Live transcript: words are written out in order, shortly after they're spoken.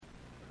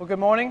Well, good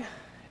morning.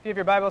 If you have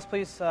your Bibles,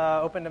 please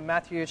open to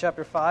Matthew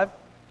chapter 5.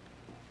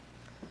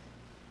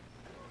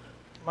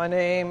 My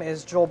name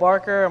is Joel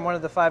Barker. I'm one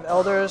of the 5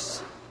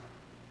 elders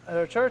at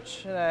our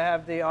church, and I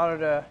have the honor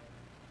to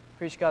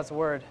preach God's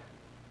Word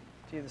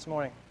to you this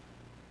morning.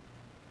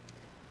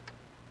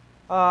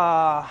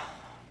 My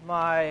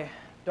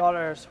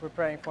daughters were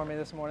praying for me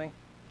this morning.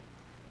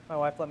 My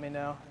wife let me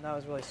know, and that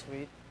was really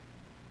sweet.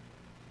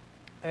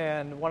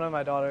 And one of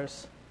my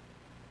daughters,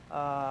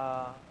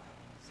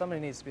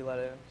 somebody needs to be let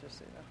in, just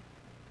so you know.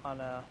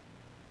 There.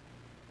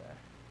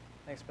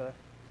 Thanks, brother.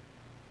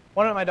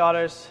 One of my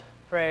daughters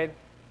prayed,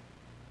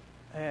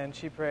 and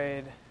she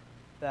prayed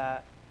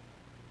that,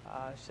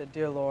 she said,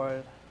 "Dear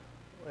Lord,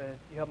 would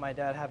you help my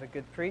dad have a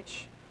good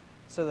preach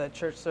so that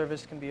church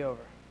service can be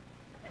over?"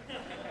 And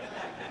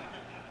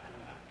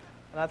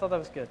I thought that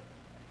was good.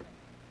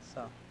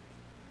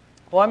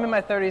 Well, I'm in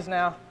my 30s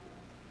now,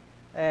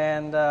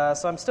 and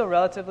so I'm still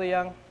relatively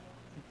young,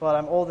 but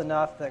I'm old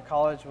enough that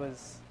college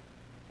was,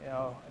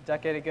 a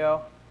decade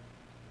ago.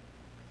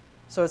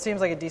 So it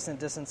seems like a decent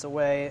distance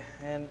away,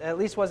 and at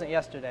least wasn't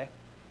yesterday.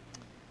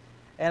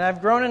 And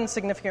I've grown in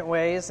significant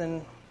ways,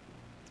 and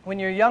when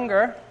you're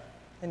younger,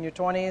 in your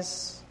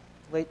 20s,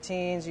 late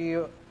teens,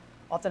 you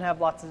often have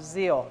lots of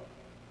zeal.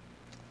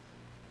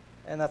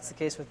 And that's the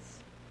case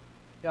with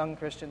young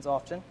Christians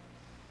often.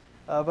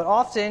 But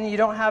often you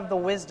don't have the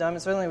wisdom,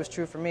 it certainly was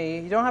true for me,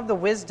 you don't have the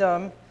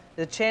wisdom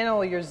to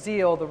channel your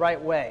zeal the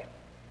right way.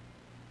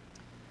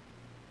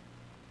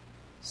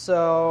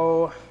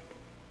 So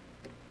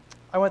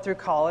I went through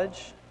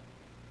college,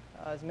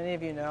 as many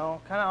of you know,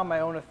 kind of on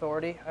my own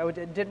authority. I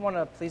did want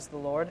to please the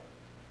Lord.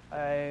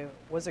 I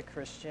was a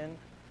Christian,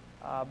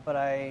 but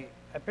I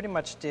pretty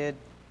much did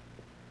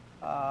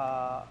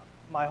my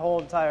whole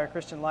entire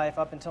Christian life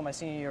up until my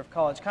senior year of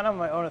college, kind of on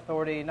my own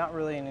authority, not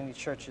really in any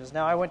churches.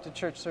 Now, I went to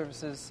church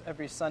services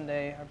every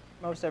Sunday, or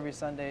most every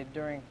Sunday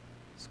during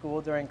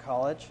school, during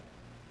college.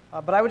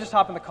 But I would just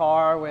hop in the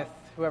car with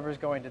whoever's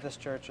going to this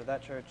church or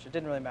that church. It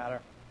didn't really matter.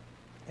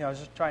 I was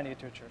just trying to get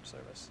to a church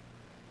service.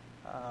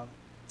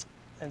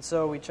 And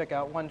so we'd check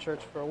out one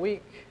church for a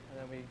week, and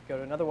then we'd go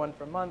to another one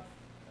for a month,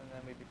 and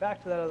then we'd be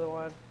back to that other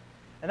one.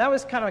 And that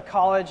was kind of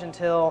college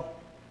until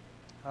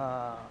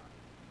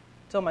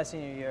my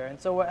senior year. And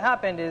so what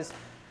happened is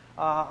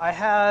I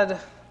had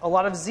a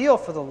lot of zeal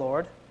for the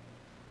Lord,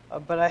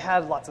 but I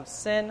had lots of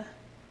sin,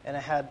 and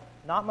I had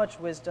not much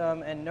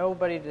wisdom, and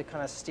nobody to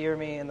kind of steer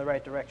me in the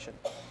right direction.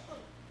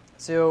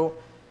 So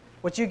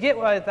what you get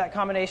with that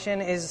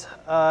combination is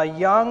a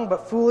young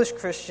but foolish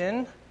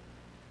Christian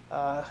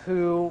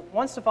who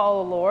wants to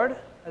follow the Lord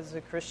as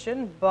a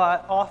Christian,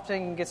 but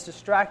often gets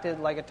distracted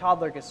like a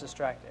toddler gets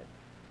distracted.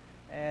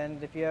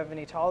 And if you have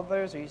any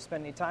toddlers or you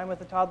spend any time with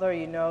a toddler,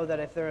 you know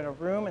that if they're in a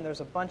room and there's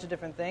a bunch of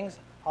different things,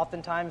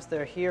 oftentimes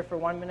they're here for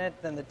 1 minute,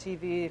 then the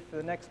TV for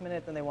the next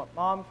minute, then they want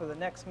mom for the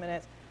next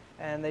minute,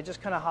 and they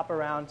just kind of hop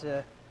around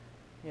to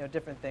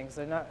different things.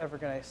 They're not ever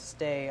going to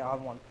stay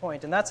on one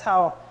point. And that's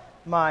how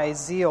my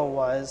zeal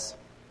was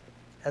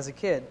as a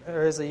kid,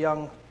 or as a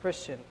young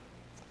Christian,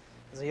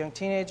 as a young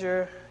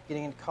teenager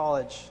getting into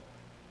college.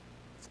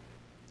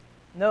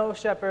 No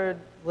shepherd,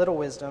 little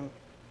wisdom.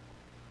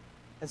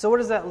 And so what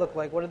does that look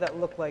like? What did that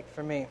look like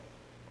for me?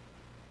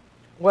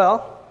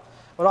 Well,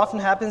 what often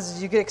happens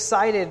is you get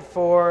excited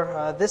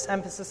for this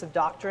emphasis of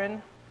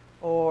doctrine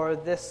or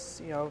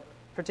this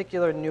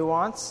particular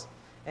nuance,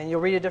 and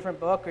you'll read a different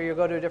book or you'll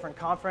go to a different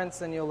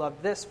conference and you'll love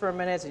this for a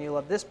minute and you'll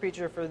love this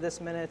preacher for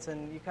this minute,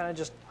 and you kind of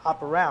just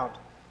hop around.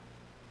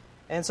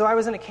 And so I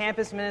was in a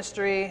campus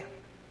ministry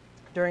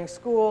during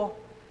school,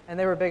 and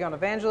they were big on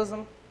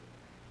evangelism,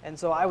 and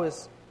so I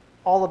was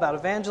all about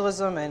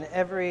evangelism, and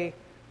every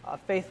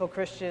faithful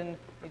Christian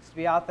needs to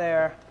be out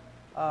there,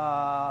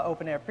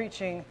 open-air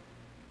preaching.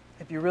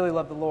 If you really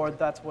love the Lord,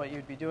 that's what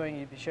you'd be doing.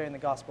 You'd be sharing the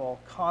gospel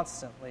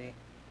constantly.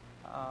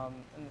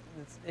 And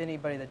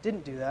anybody that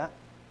didn't do that,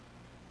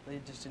 they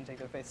just didn't take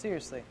their faith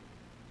seriously.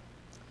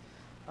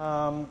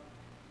 But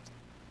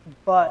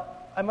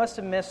I must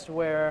have missed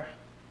where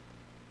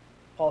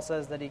Paul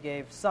says that he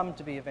gave some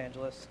to be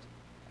evangelists,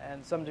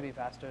 and some to be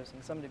pastors,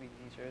 and some to be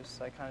teachers.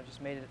 So I kind of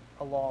just made it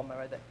a law in my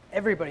right that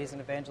everybody's an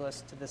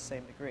evangelist to this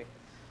same degree.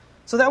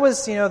 So that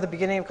was, the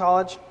beginning of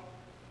college.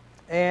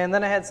 And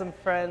then I had some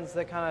friends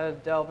that kind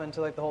of delve into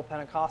the whole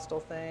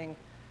Pentecostal thing,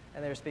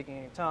 and they were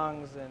speaking in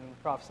tongues and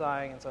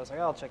prophesying, and so I was like,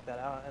 I'll check that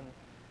out. And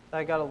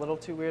that got a little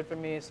too weird for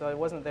me, so I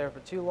wasn't there for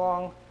too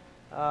long.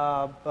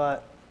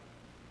 But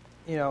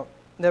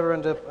never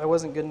ended up, I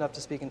wasn't good enough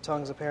to speak in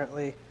tongues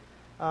apparently.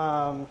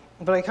 But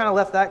I kind of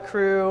left that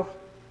crew.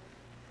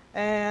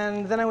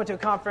 And then I went to a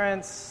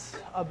conference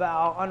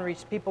about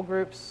unreached people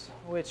groups,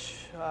 which,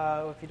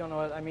 if you don't know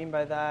what I mean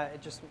by that,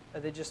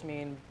 they just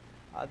mean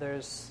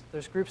there's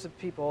groups of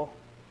people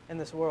in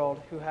this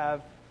world who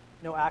have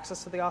no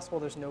access to the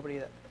gospel. There's nobody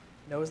that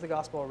knows the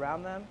gospel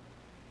around them,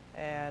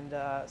 and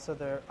so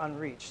they're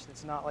unreached.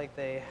 It's not like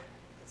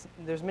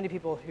there's many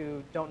people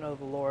who don't know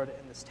the Lord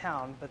in this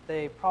town, but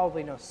they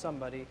probably know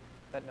somebody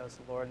that knows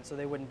the Lord, and so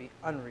they wouldn't be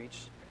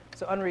unreached.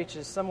 to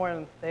unreached,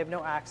 somewhere they have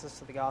no access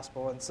to the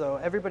gospel, and so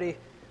everybody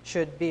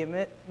should be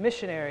a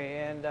missionary.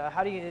 And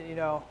how do you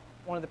know,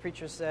 one of the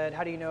preachers said,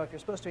 how do you know if you're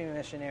supposed to be a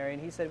missionary?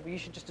 And he said, well, you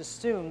should just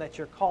assume that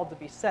you're called to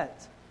be sent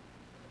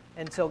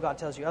until God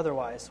tells you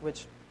otherwise,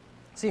 which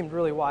seemed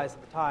really wise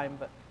at the time,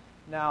 but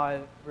now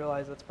I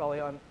realize that's probably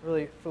a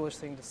really foolish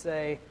thing to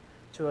say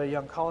to a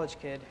young college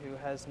kid who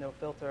has no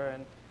filter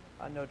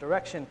and no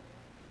direction.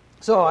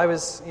 So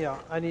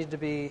everybody needed to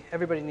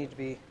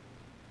be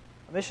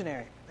a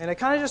missionary. And it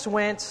kind of just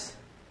went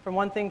from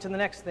one thing to the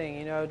next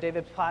thing.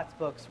 David Platt's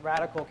books,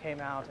 Radical,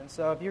 came out. And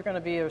so if you're going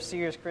to be a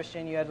serious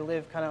Christian, you had to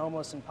live kind of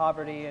almost in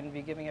poverty and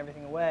be giving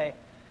everything away.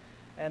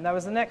 And that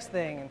was the next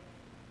thing.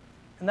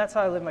 And that's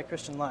how I lived my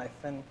Christian life.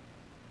 And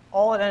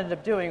all it ended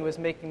up doing was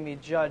making me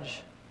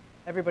judge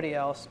everybody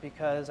else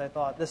because I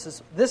thought, this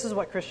is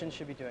what Christians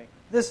should be doing.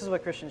 This is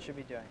what Christians should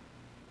be doing.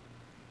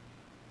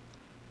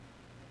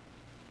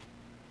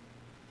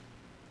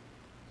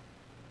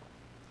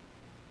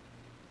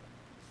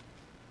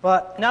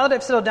 But now that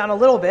I've settled down a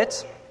little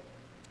bit,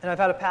 and I've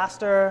had a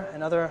pastor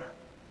and other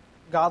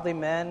godly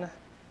men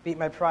beat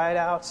my pride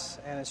out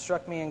and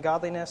instruct me in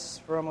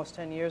godliness for almost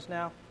 10 years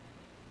now,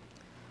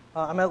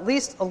 I'm at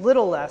least a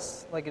little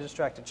less like a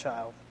distracted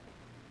child.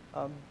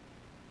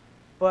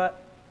 But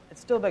it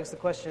still begs the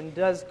question, what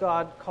does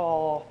God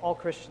call all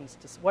Christians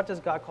to?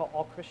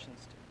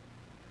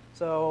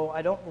 So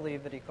I don't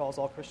believe that he calls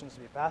all Christians to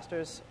be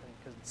pastors,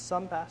 because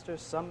some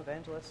pastors, some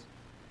evangelists.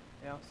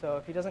 So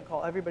if he doesn't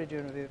call everybody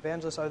to be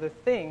evangelists, are there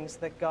things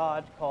that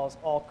God calls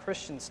all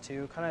Christians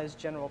to, kind of as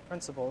general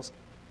principles?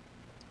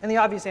 And the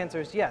obvious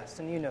answer is yes,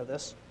 and you know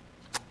this.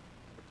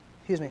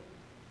 Excuse me.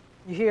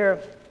 You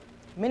hear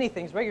many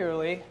things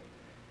regularly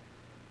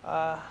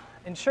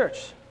in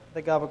church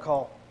that God would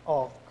call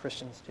all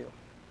Christians to.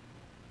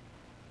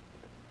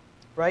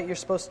 Right? You're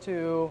supposed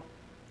to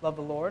love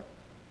the Lord.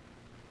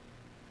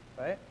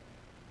 Right?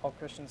 All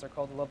Christians are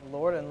called to love the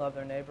Lord and love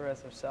their neighbor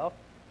as themselves.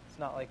 It's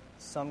not like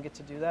some get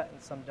to do that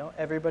and some don't.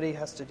 Everybody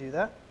has to do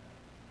that.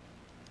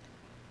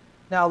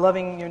 Now,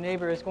 loving your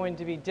neighbor is going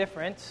to be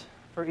different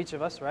for each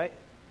of us, right?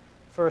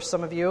 For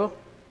some of you,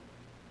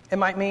 it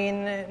might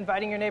mean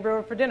inviting your neighbor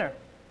over for dinner.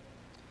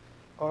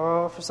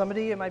 Or for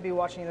somebody, it might be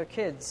watching their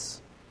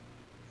kids.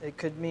 It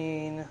could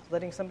mean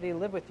letting somebody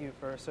live with you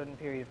for a certain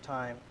period of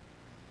time.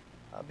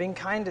 Being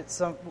kind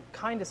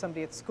to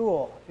somebody at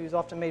school who's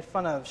often made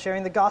fun of.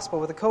 Sharing the gospel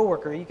with a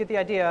coworker. You get the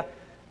idea.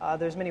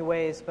 There's many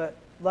ways, but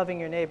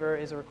loving your neighbor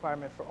is a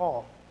requirement for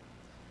all.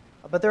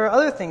 But there are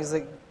other things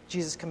that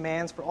Jesus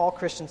commands for all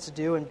Christians to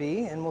do and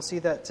be, and we'll see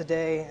that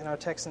today in our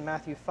text in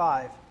Matthew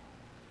 5.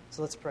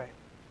 So let's pray.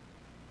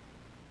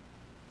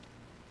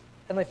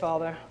 Heavenly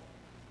Father,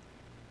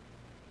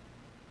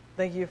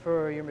 thank you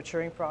for your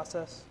maturing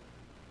process.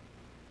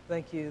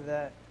 Thank you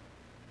that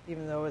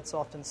even though it's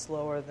often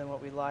slower than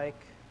what we like,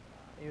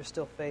 you're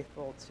still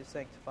faithful to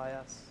sanctify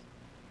us.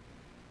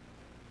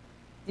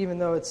 Even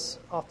though it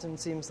often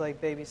seems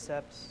like baby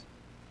steps,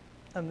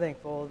 I'm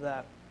thankful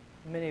that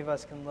many of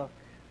us can look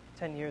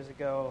 10 years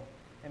ago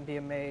and be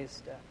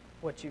amazed at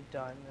what you've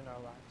done in our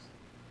lives.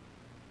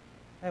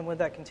 And would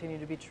that continue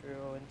to be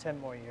true in 10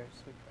 more years,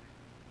 we pray.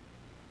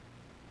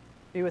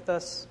 Be with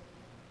us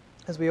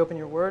as we open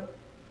your word.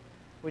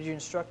 Would you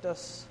instruct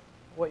us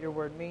what your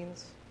word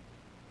means?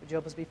 Would you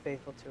help us be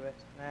faithful to it?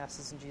 And I ask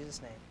this in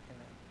Jesus' name.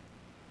 Amen.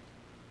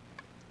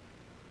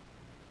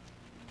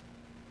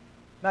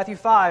 Matthew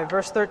 5,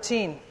 verse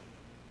 13.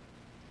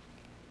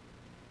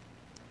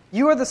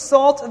 You are the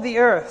salt of the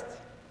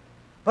earth.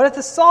 But if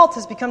the salt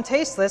has become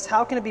tasteless,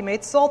 how can it be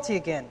made salty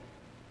again?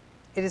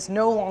 It is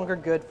no longer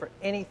good for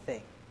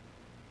anything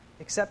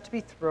except to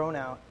be thrown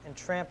out and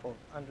trampled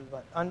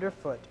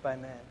underfoot by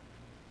men.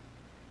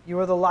 You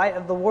are the light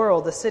of the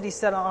world. The city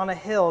set on a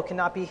hill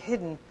cannot be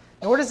hidden.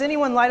 Nor does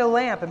anyone light a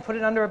lamp and put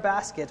it under a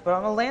basket, but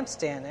on a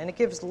lampstand, and it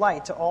gives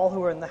light to all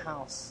who are in the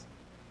house.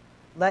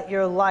 Let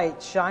your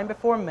light shine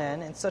before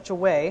men in such a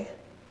way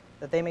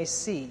that they may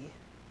see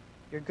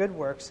your good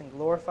works and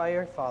glorify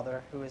your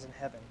Father who is in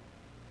heaven.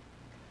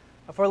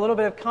 For a little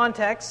bit of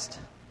context,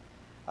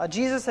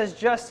 Jesus has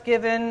just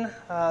given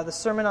the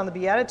Sermon on the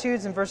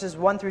Beatitudes in verses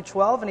 1 through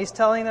 12, and he's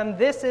telling them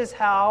this is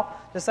how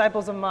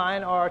disciples of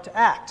mine are to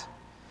act.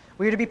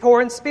 We are to be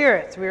poor in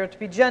spirit. We are to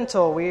be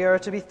gentle. We are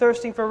to be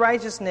thirsting for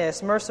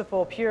righteousness,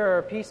 merciful,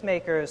 pure,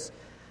 peacemakers.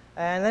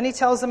 And then he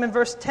tells them in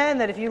verse 10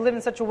 that if you live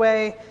in such a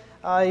way,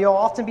 you'll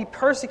often be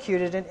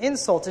persecuted and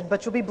insulted,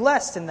 but you'll be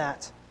blessed in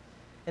that.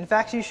 In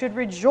fact, you should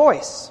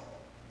rejoice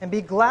and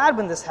be glad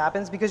when this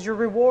happens, because your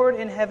reward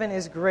in heaven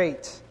is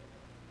great.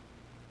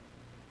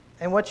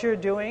 And what you're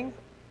doing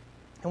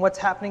and what's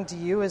happening to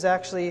you is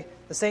actually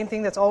the same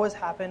thing that's always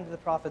happened to the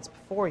prophets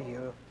before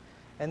you.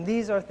 And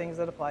these are things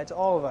that apply to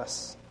all of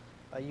us.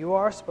 You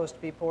are supposed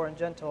to be poor and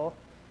gentle,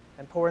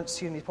 and poor in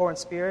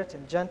spirit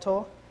and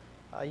gentle.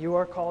 You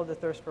are called to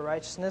thirst for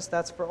righteousness.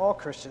 That's for all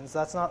Christians.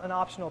 That's not an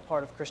optional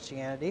part of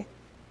Christianity.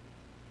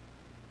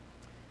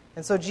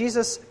 And so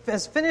Jesus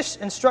has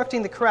finished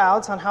instructing the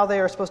crowds on how they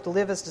are supposed to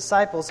live as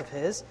disciples of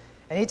his,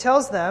 and he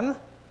tells them,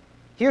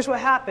 here's what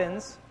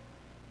happens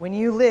when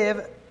you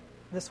live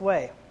this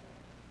way.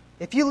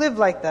 If you live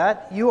like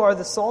that, you are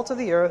the salt of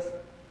the earth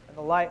and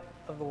the light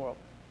of the world.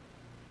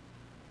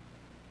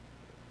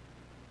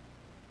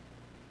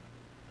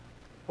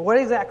 But what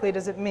exactly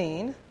does it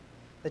mean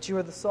that you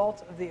are the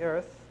salt of the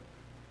earth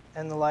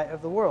and the light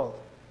of the world?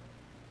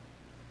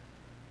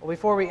 Well,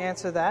 before we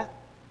answer that,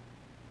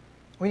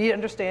 we need to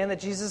understand that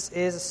Jesus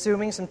is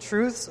assuming some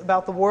truths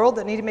about the world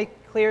that need to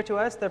make clear to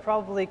us. They're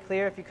probably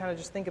clear if you kind of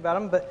just think about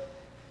them, but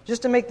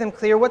just to make them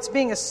clear, what's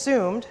being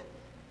assumed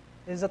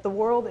is that the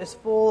world is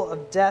full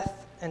of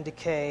death and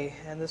decay,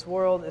 and this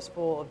world is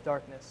full of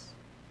darkness.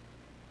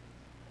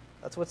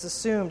 That's what's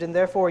assumed, and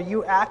therefore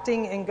you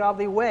acting in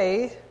godly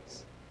ways,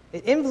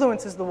 it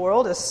influences the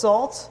world as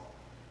salt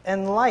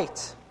and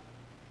light.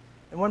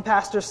 And one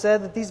pastor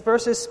said that these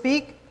verses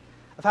speak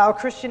of how a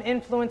Christian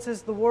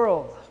influences the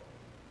world.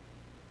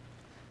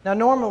 Now,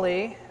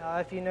 normally,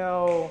 if you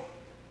know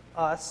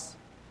us,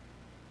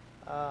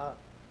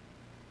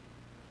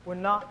 we're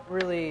not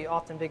really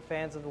often big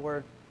fans of the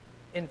word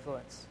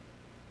influence.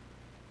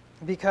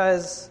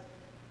 Because,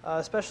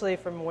 especially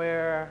from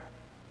where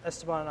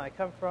Esteban and I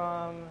come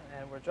from,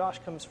 and where Josh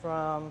comes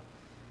from,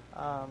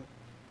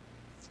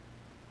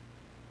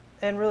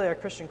 and really our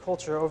Christian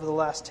culture over the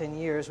last 10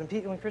 years,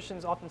 when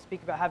Christians often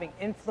speak about having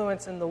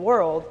influence in the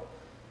world,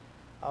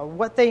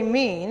 what they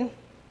mean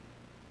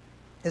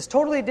is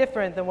totally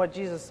different than what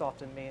Jesus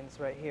often means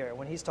right here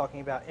when he's talking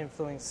about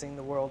influencing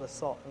the world as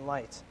salt and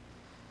light.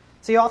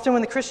 See, often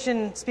when the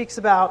Christian speaks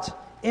about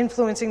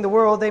influencing the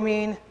world, they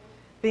mean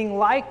being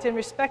liked and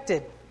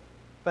respected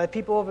by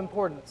people of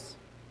importance.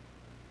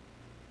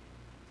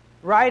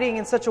 Writing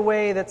in such a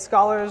way that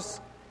scholars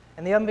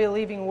and the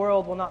unbelieving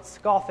world will not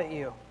scoff at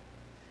you.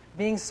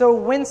 Being so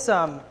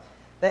winsome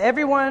that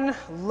everyone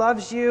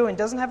loves you and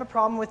doesn't have a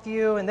problem with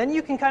you, and then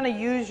you can kind of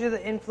use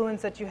the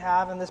influence that you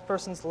have in this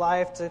person's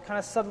life to kind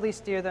of subtly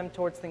steer them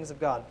towards things of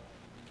God.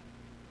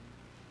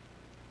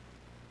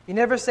 You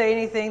never say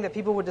anything that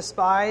people would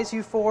despise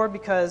you for,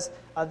 because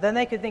then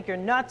they could think you're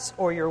nuts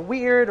or you're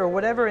weird or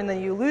whatever, and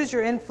then you lose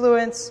your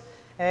influence,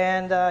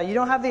 and you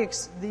don't have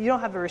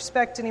the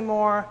respect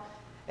anymore,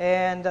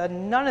 and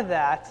none of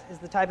that is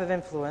the type of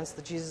influence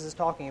that Jesus is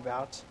talking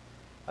about,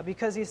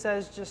 because he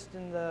says just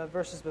in the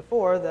verses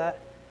before that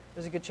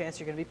there's a good chance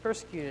you're going to be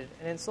persecuted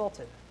and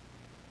insulted.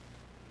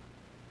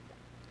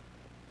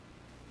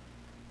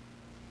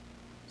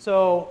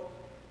 So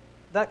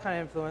that kind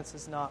of influence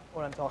is not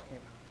what I'm talking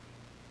about.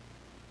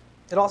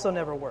 It also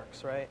never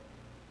works, right?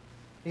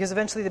 Because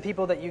eventually the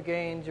people that you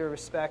gained your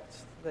respect,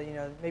 that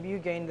maybe you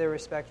gained their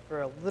respect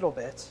for a little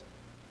bit,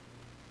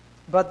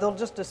 but they'll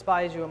just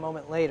despise you a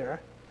moment later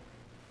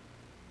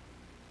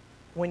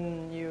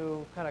when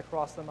you kind of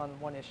cross them on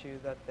one issue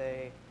that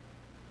they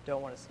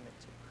don't want to submit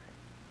to.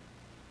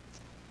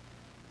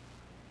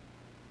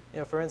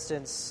 For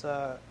instance,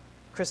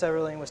 Chris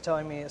Everling was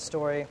telling me a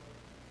story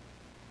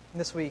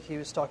this week. He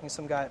was talking to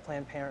some guy at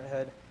Planned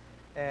Parenthood,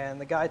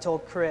 and the guy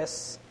told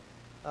Chris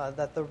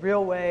that the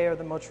real way or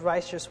the most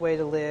righteous way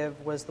to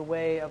live was the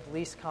way of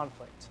least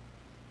conflict.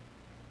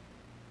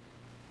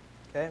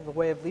 Okay, the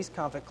way of least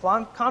conflict.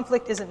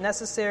 Conflict isn't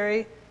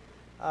necessary,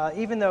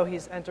 even though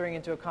he's entering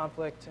into a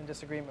conflict and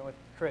disagreement with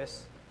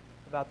Chris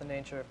about the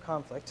nature of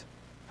conflict.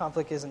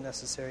 Conflict isn't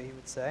necessary, he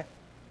would say.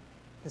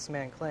 This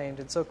man claimed.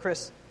 And so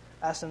Chris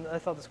asked him, I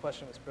thought this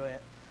question was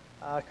brilliant.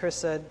 Chris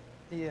said,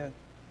 do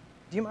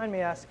you mind me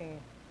asking,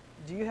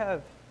 do you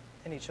have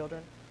any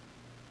children?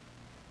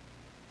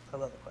 I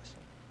love the question.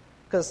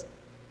 Because,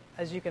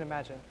 as you can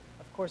imagine,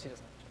 of course he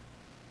doesn't have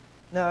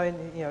children.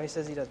 No, and, he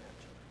says he doesn't have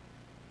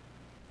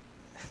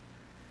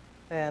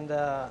children. And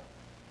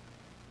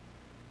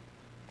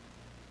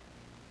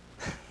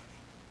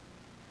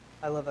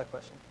I love that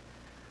question.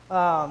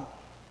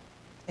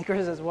 And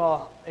Chris says,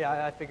 well,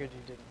 yeah, I figured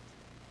you didn't.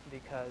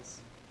 Because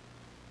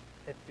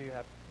if you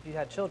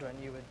had children,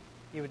 you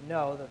would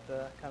know that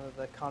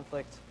the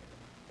conflict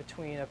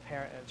between a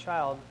parent and a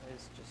child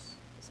is just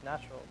it's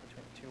natural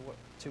between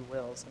two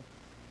wills.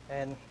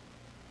 And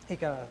he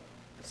kind of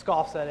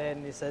scoffs at it,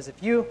 and he says,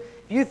 if you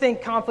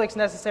think conflict's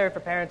necessary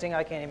for parenting,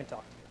 I can't even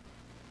talk to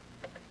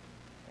you.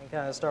 And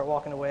kind of start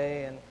walking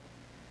away,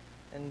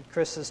 and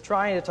Chris is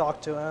trying to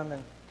talk to him,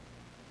 and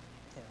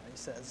he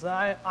says,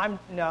 I'm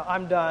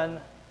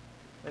done.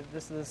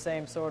 This is the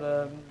same sort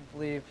of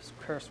belief,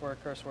 curse word,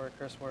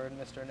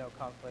 Mr. No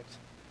conflict,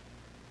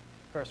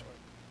 curse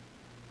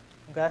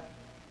word. Okay?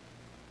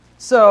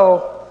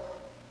 So,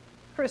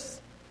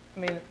 Chris,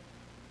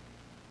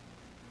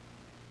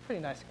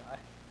 pretty nice guy.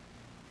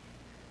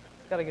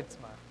 Got a good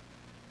smile.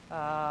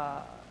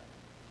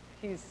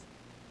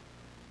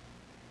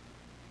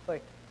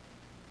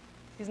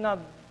 You're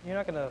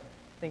not going to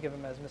think of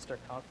him as Mr.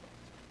 Conflict.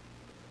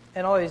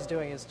 And all he's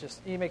doing is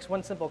he makes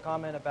one simple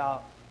comment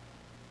about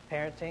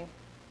parenting,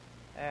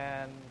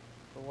 and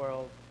the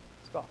world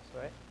scoffs,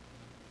 right?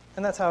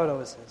 And that's how it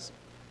always is.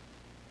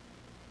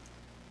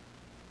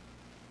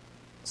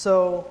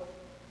 So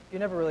you're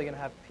never really going to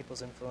have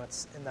people's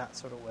influence in that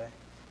sort of way.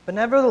 But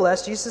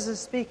nevertheless, Jesus is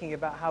speaking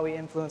about how he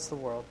influenced the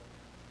world.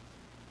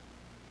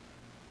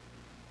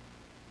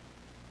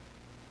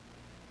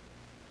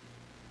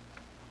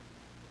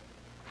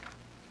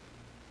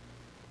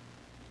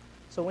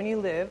 So when you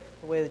live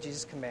the way that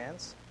Jesus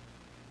commands,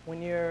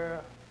 when you're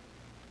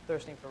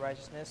thirsting for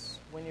righteousness,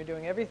 when you're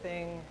doing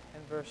everything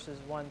in verses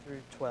 1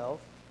 through 12,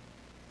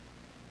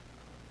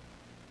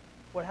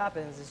 what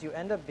happens is you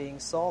end up being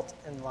salt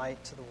and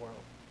light to the world.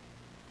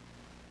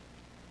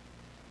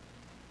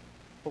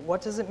 But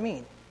what does it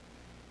mean?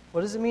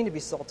 What does it mean to be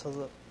salt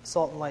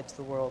and light to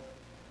the world?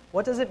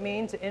 What does it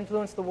mean to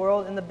influence the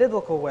world in the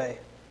biblical way?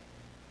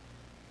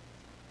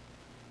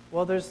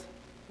 Well, there's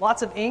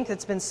lots of ink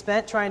that's been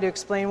spent trying to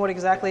explain what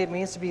exactly it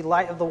means to be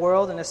light of the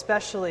world, and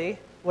especially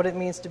what it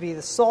means to be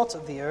the salt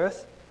of the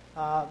earth.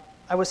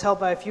 I was helped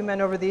by a few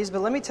men over these,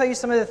 but let me tell you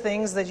some of the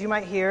things that you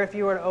might hear if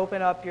you were to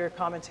open up your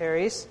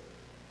commentaries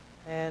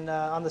and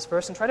on this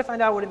verse and try to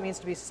find out what it means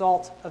to be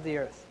salt of the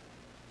earth.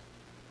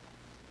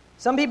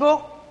 Some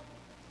people,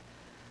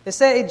 they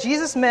say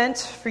Jesus meant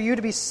for you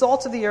to be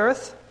salt of the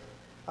earth.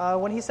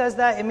 When he says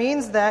that, it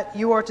means that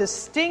you are to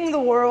sting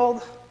the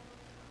world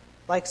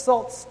like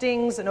salt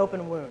stings an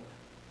open wound.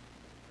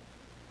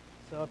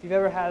 So if you've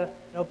ever had an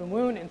open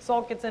wound and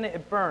salt gets in it,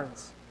 it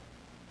burns.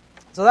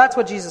 So that's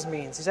what Jesus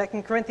means.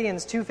 2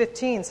 Corinthians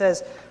 2:15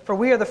 says, "For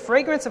we are the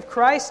fragrance of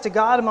Christ to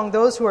God among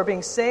those who are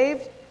being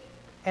saved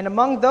and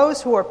among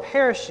those who are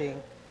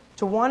perishing,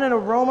 to one an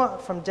aroma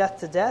from death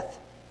to death,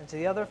 and to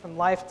the other from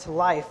life to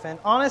life." And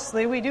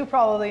honestly, we do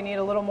probably need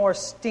a little more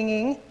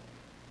stinging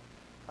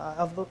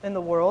in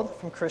the world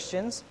from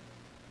Christians.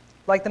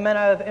 Like the men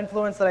of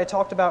influence that I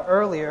talked about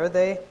earlier,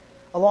 they,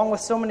 along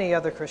with so many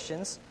other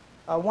Christians,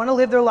 want to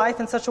live their life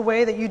in such a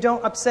way that you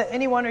don't upset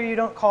anyone or you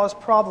don't cause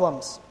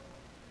problems.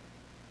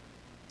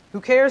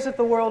 Who cares if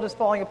the world is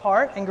falling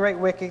apart in great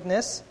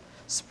wickedness,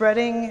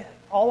 spreading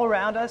all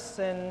around us,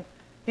 and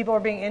people are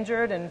being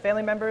injured and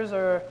family members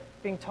are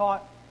being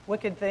taught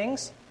wicked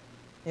things?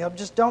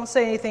 Just don't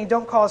say anything,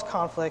 don't cause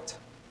conflict.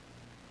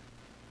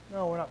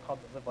 No, we're not called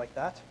to live like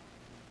that.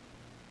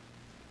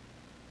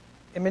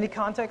 In many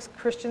contexts,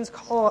 Christians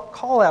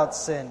call out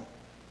sin.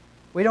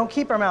 We don't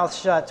keep our mouths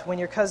shut when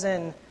your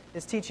cousin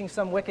is teaching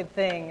some wicked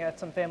thing at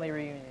some family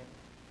reunion.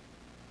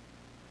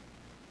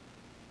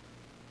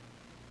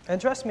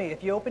 And trust me,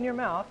 if you open your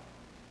mouth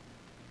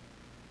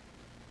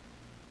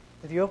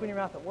at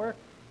work,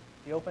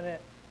 if you open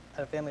it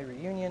at a family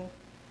reunion,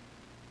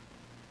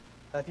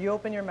 if you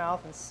open your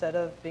mouth instead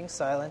of being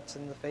silent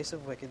in the face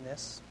of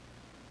wickedness,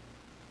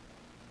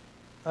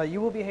 you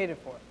will be hated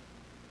for it.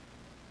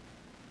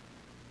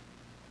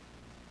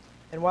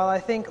 And while I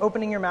think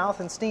opening your mouth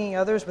and stinging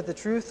others with the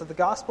truth of the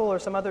gospel or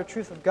some other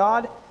truth of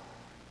God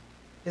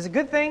is a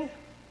good thing,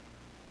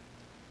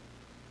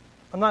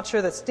 I'm not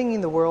sure that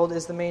stinging the world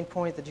is the main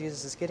point that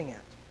Jesus is getting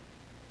at.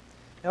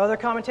 Now, other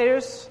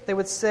commentators, they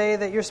would say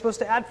that you're supposed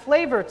to add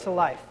flavor to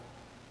life.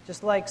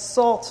 Just like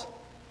salt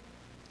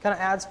kind of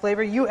adds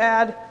flavor, you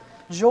add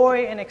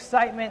joy and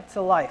excitement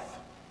to life.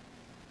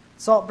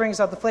 Salt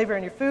brings out the flavor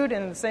in your food,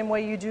 and in the same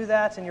way you do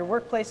that in your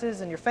workplaces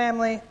and your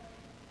family.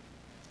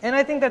 And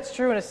I think that's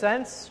true in a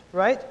sense,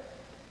 right?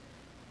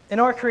 In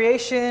our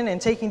creation and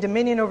taking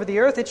dominion over the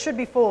earth, it should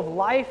be full of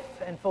life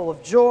and full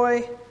of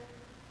joy.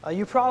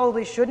 You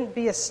probably shouldn't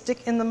be a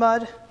stick in the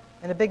mud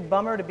and a big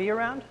bummer to be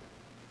around.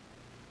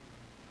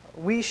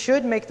 We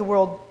should make the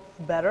world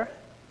better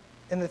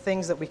in the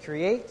things that we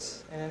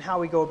create and in how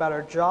we go about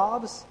our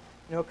jobs.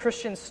 A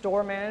Christian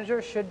store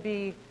manager should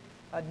be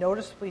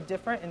noticeably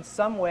different in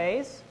some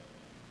ways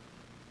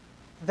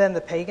than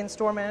the pagan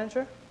store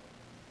manager.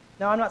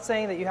 Now, I'm not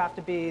saying that you have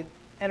to be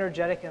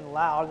energetic and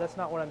loud. That's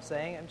not what I'm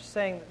saying. I'm just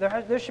saying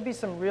there should be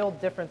some real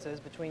differences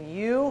between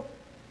you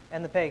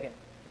and the pagan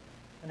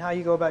and how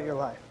you go about your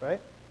life,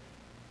 right?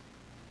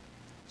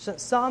 So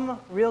some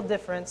real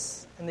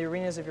difference in the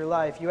arenas of your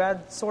life. You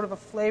add sort of a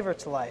flavor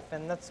to life,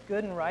 and that's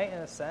good and right in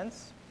a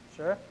sense,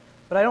 sure.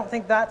 But I don't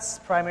think that's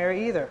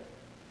primary either.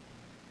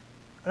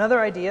 Another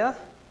idea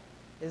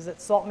is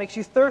that salt makes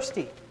you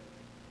thirsty.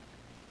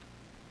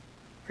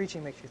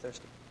 Preaching makes you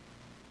thirsty.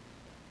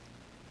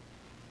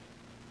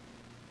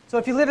 So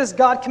if you live as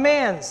God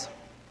commands,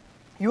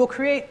 you will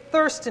create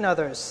thirst in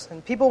others,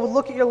 and people will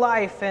look at your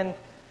life and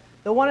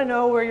they'll want to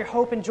know where your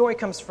hope and joy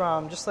comes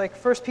from. Just like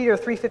 1 Peter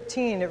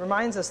 3:15, it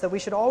reminds us that we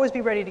should always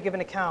be ready to give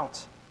an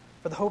account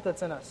for the hope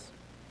that's in us.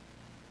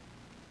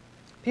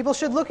 People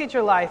should look at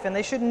your life and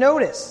they should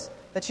notice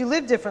that you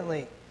live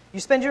differently.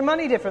 You spend your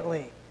money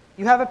differently.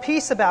 You have a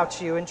peace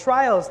about you in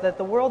trials that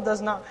the world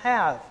does not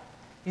have.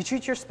 You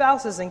treat your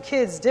spouses and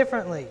kids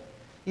differently.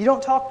 You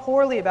don't talk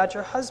poorly about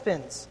your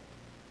husbands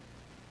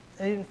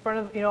in front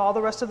of all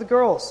the rest of the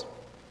girls.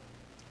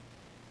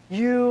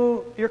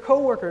 Your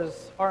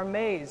coworkers are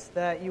amazed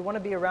that you want to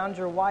be around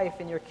your wife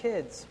and your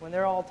kids when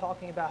they're all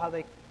talking about how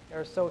they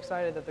are so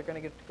excited that they're going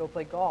to get to go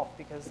play golf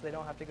because they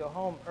don't have to go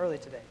home early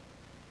today.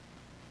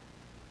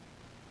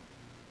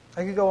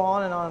 I could go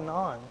on and on and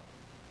on,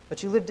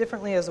 but you live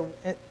differently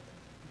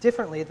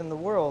than the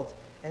world,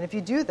 and if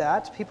you do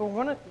that, people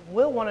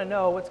will want to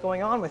know what's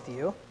going on with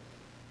you,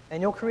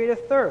 and you'll create a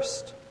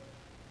thirst.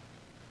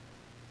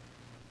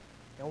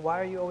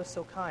 Why are you always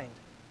so kind?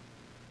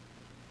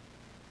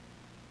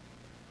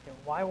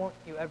 Why won't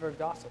you ever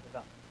gossip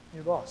about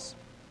your boss?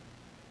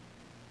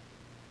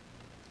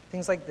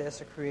 things like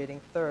this are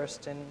creating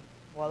thirst, and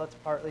while that's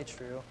partly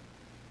true,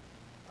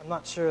 I'm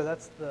not sure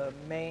that's the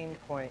main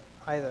point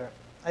either.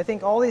 I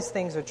think all these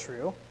things are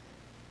true.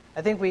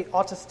 I think we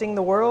ought to sting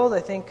the world.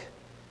 I think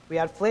we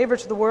add flavor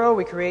to the world.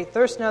 We create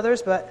thirst in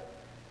others. But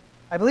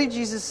I believe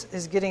Jesus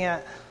is getting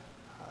at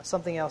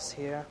something else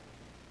here.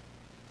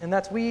 And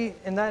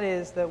that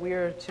is that we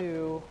are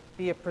to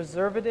be a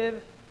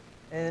preservative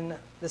in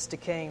this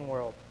decaying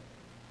world.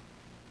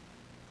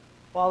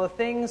 While the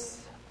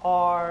things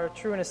are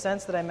true in a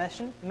sense that I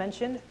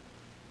mentioned,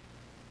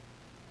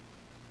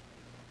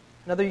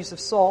 another use of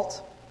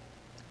salt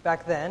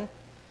back then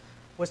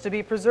was to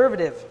be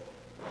preservative.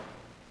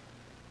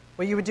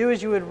 What you would do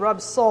is you would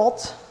rub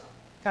salt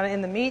kind of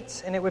in the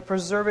meat, and it would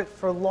preserve it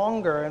for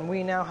longer. And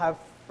we now have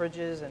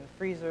fridges and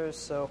freezers,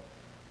 so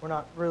we're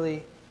not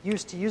really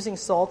used to using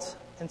salt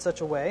in such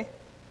a way.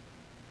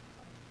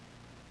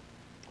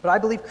 But I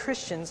believe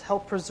Christians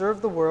help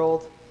preserve the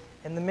world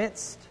in the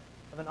midst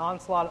of an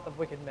onslaught of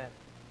wicked men.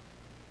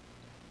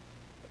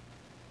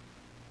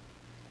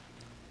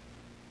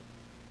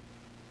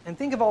 And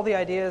think of all the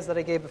ideas that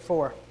I gave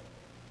before.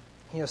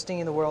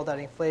 Stinging the world,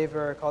 adding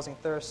flavor, causing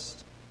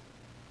thirst.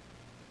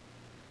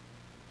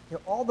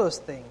 All those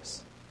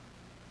things,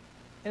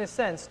 in a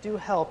sense, do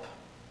help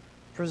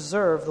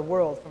preserve the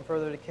world from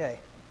further decay.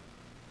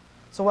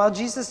 So while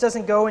Jesus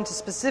doesn't go into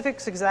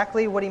specifics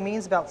exactly what he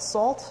means about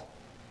salt,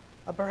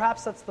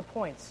 perhaps that's the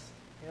point.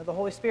 The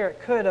Holy Spirit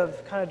could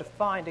have kind of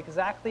defined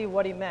exactly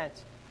what he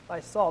meant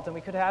by salt, and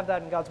we could have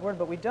that in God's Word,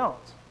 but we don't.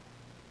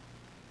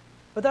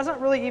 But that's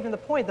not really even the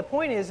point. The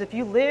point is, if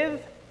you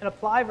live and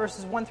apply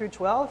verses 1 through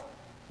 12,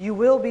 you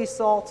will be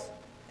salt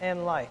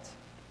and light.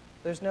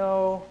 There's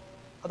no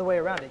other way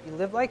around it. You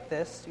live like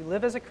this, you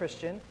live as a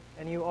Christian,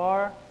 and you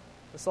are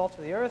the salt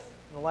of the earth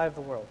and the light of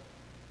the world.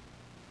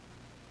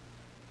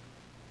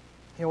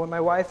 When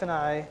my wife and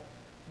I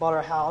bought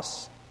our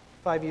house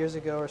 5 years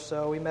ago or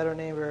so, we met our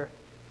neighbor,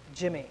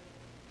 Jimmy.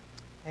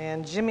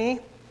 And Jimmy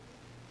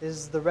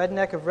is the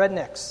redneck of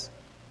rednecks.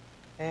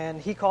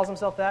 And he calls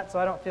himself that, so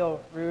I don't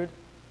feel rude.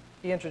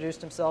 He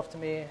introduced himself to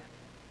me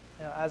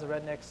as a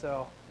redneck,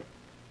 so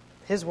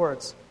his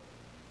words.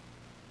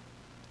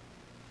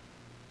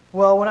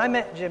 Well, when I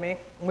met Jimmy,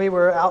 we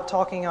were out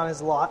talking on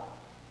his lot,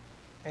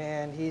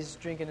 and he's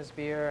drinking his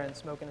beer and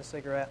smoking a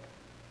cigarette,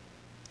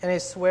 and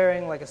he's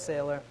swearing like a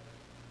sailor.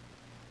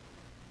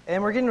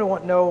 And we're getting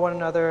to know one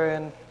another,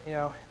 and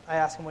I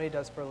ask him what he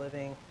does for a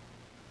living.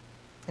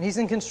 And he's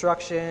in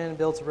construction,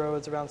 builds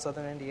roads around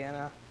southern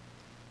Indiana.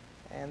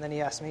 And then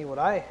he asks me what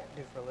I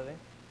do for a living.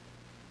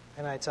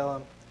 And I tell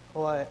him,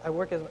 well, I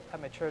work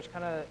at my church,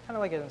 kind of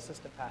like an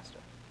assistant pastor.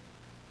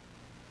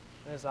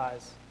 In his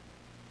eyes.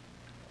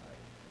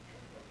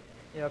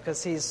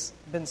 Because he's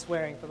been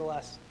swearing for the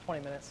last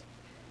 20 minutes.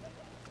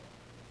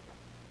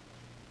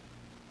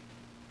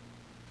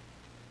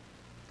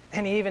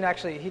 And he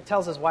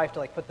tells his wife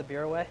to put the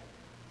beer away.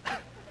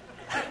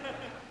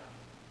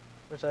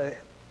 Which I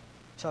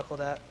chuckled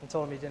at and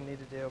told him he didn't need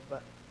to do.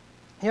 But,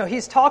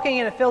 he's talking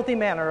in a filthy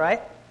manner,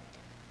 right?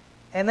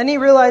 And then he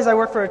realized I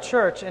work for a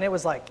church, and it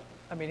was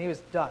he was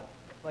done.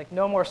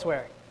 No more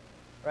swearing,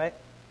 right?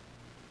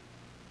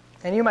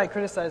 And you might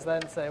criticize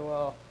that and say,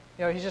 well,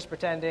 he's just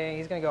pretending.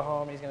 He's going to go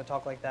home. He's going to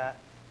talk like that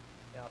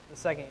the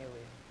second you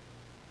leave.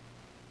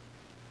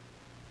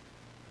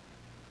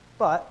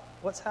 But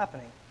what's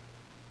happening?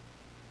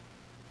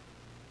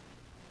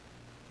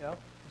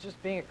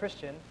 Just being a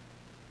Christian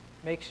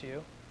makes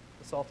you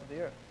the salt of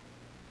the earth.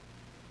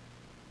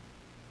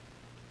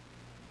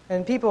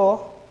 And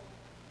people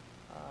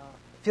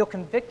feel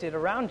convicted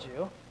around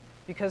you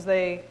because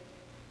they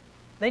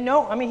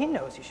know, he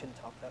knows you shouldn't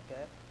talk that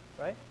bad,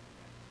 right?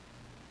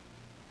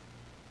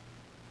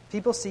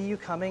 People see you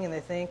coming and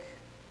they think,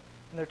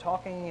 and they're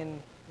talking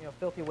in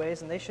filthy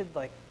ways, and they should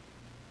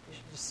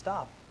just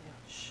stop.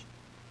 Shh.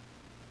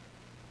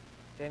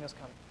 Daniel's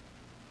coming.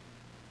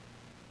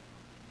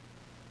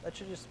 That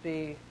should just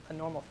be a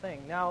normal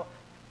thing. Now,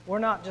 we're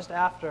not just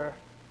after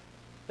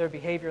their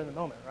behavior in the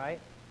moment, right?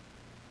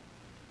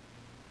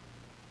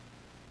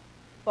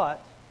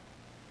 But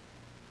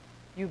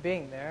you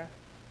being there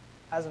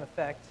has an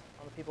effect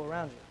on the people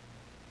around you.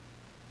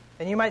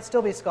 And you might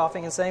still be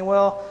scoffing and saying,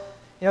 well,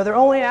 they're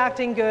only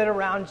acting good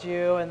around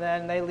you, and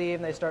then they leave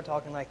and they start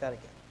talking like that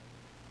again.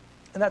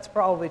 And that's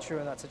probably true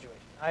in that situation.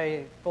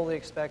 I fully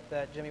expect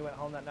that Jimmy went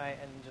home that night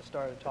and just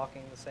started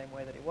talking the same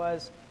way that he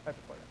was right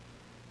before that.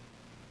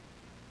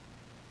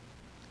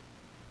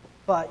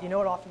 But you know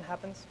what often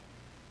happens?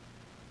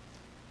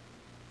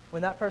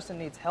 When that person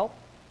needs help,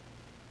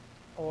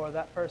 or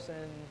that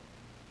person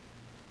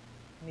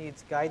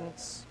needs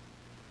guidance,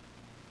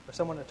 or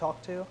someone to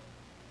talk to,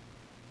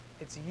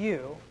 it's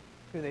you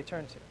who they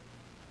turn to.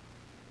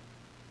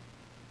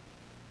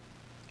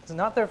 It's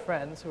not their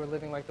friends who are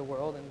living like the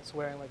world and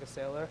swearing like a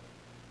sailor.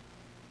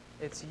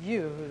 It's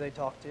you who they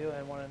talk to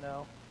and want to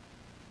know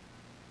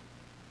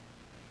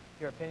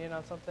your opinion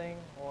on something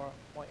or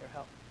want your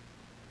help.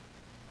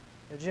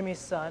 Jimmy's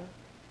son,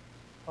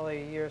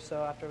 probably a year or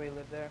so after we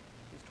lived there,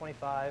 he's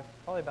 25,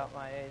 probably about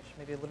my age,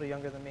 maybe a little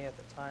younger than me at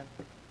the time.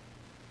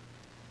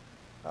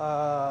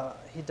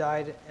 He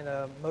died in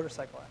a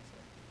motorcycle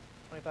accident,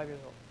 25 years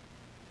old.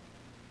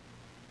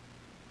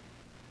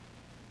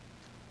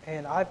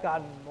 And I've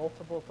gotten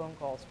multiple phone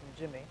calls from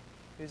Jimmy,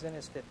 who's in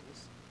his 50s,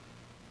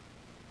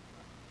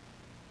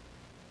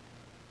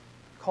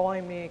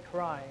 calling me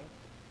crying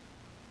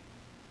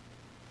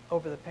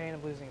over the pain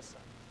of losing his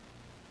son.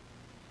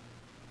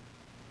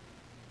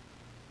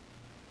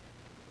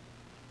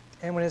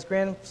 And when his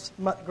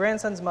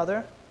grandson's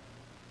mother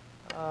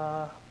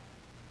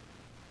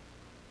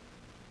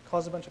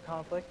caused a bunch of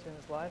conflict in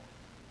his life,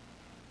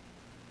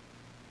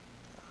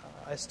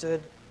 I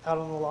stood out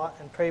on the lot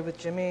and prayed with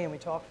Jimmy, and we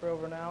talked for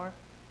over an hour.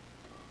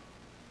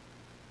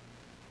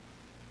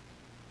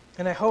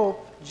 And I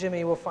hope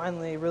Jimmy will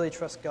finally really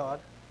trust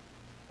God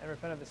and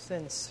repent of his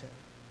sins soon.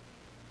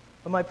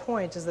 But my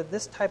point is that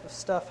this type of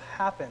stuff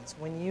happens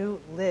when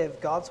you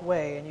live God's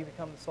way and you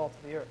become the salt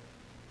of the earth.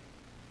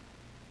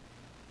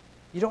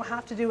 You don't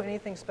have to do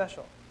anything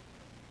special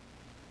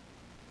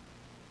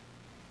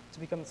to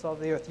become the salt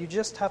of the earth. You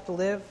just have to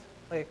live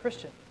like a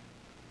Christian.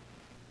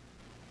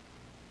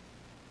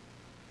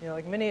 You know,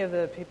 like many of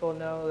the people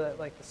know that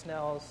like the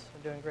Snells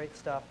are doing great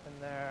stuff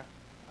in their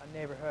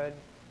neighborhood,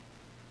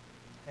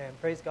 and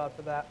praise God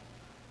for that.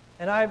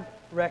 And I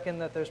reckon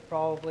that there's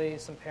probably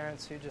some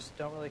parents who just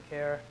don't really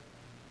care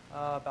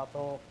about the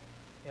whole,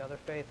 their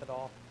faith at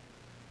all.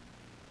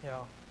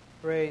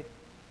 Great.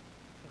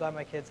 I'm glad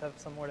my kids have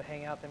somewhere to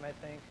hang out, they might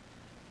think.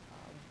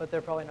 But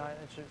they're probably not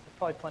interested. There's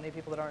probably plenty of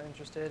people that aren't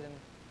interested in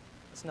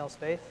the Snell's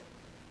faith.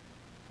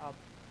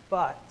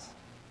 But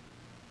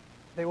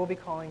they will be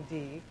calling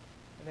Dee,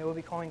 and they will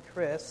be calling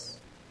Chris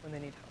when they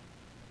need help.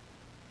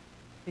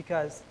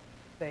 Because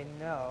they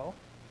know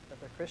that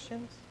they're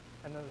Christians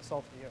and they're the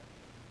salt of the earth.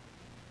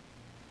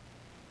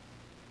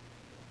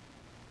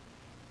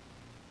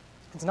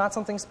 It's not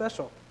something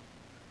special.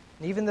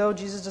 And even though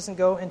Jesus doesn't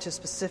go into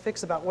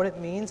specifics about what it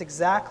means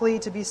exactly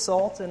to be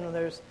salt, and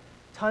there's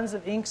tons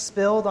of ink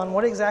spilled on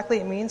what exactly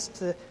it means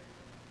to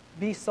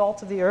be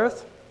salt of the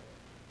earth,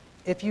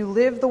 if you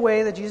live the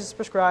way that Jesus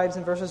prescribes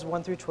in verses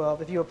 1 through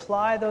 12, if you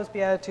apply those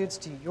Beatitudes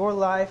to your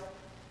life,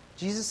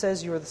 Jesus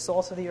says you are the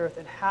salt of the earth.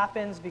 It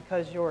happens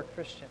because you're a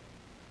Christian.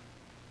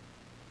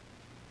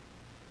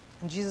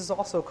 And Jesus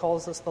also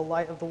calls us the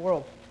light of the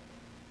world.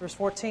 Verse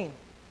 14.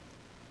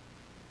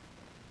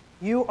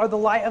 You are the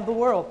light of the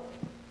world.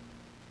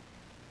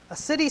 A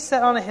city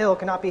set on a hill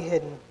cannot be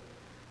hidden.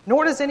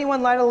 Nor does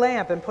anyone light a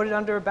lamp and put it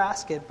under a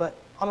basket, but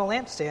on a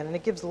lampstand, and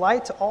it gives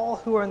light to all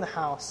who are in the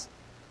house.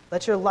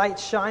 Let your light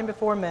shine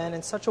before men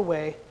in such a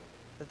way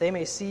that they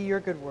may see your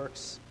good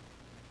works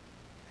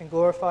and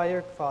glorify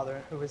your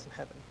Father who is in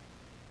heaven.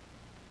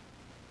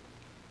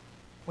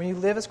 When you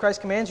live as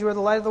Christ commands, you are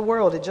the light of the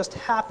world. It just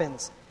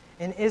happens.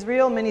 In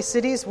Israel, many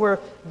cities were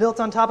built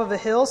on top of a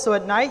hill, so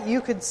at night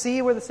you could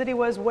see where the city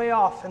was way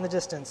off in the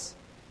distance.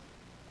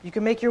 You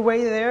could make your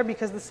way there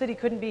because the city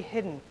couldn't be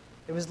hidden.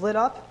 It was lit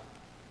up.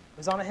 It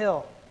was on a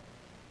hill.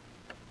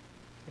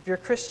 If you're a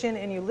Christian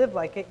and you live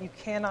like it, you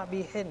cannot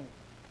be hidden.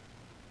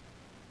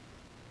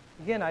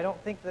 Again, I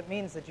don't think that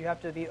means that you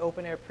have to be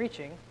open-air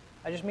preaching.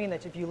 I just mean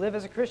that if you live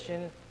as a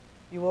Christian,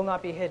 you will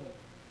not be hidden.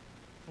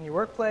 In your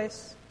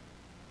workplace,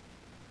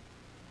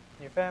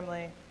 in your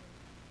family,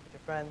 with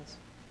your friends.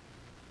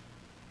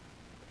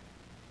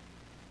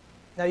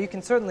 Now, you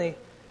can certainly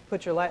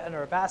put your light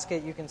under a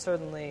basket. You can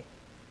certainly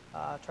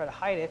try to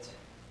hide it.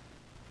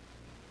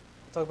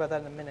 I'll talk about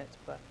that in a minute.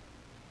 But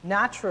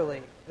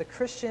naturally, the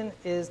Christian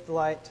is the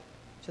light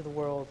to the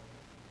world.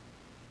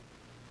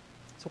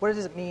 So what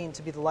does it mean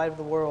to be the light of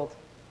the world?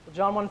 Well,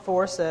 John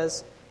 1:4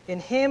 says, "In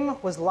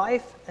him was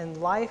life, and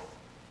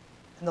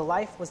the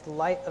life was the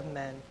light of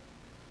men.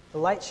 The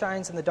light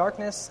shines in the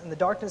darkness, and the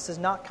darkness does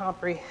not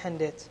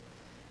comprehend it."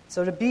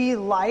 So to be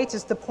light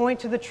is to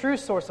point to the true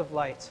source of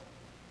light,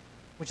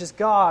 which is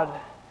God,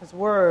 His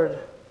Word,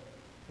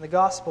 and the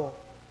Gospel.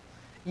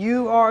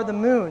 You are the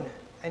moon,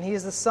 and He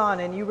is the sun,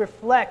 and you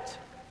reflect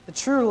the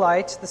true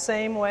light the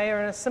same way or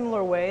in a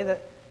similar way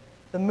that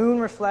the moon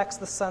reflects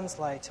the sun's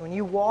light. When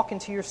you walk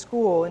into your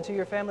school, into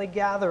your family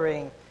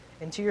gathering,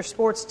 into your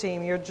sports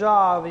team, your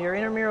job, your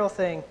intramural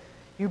thing,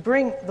 you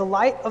bring the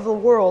light of the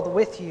world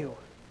with you.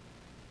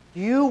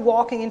 You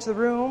walking into the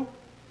room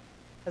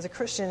as a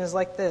Christian is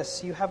like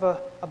this. You have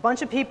a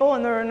bunch of people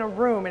and they're in a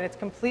room and it's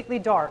completely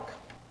dark.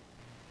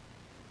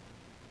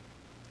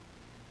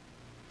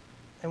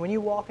 And when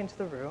you walk into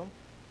the room,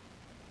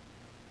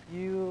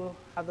 you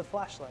have the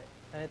flashlight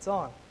and it's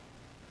on.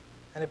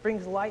 And it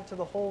brings light to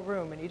the whole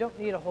room, and you don't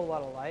need a whole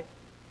lot of light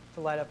to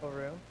light up a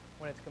room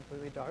when it's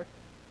completely dark.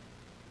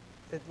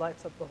 It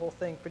lights up the whole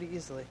thing pretty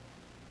easily.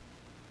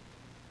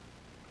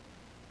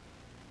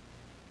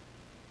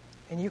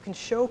 And you can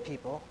show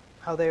people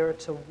how they are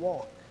to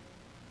walk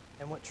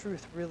and what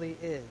truth really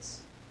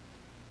is.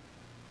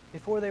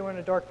 Before they were in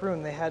a dark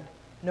room, they had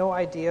no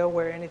idea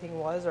where anything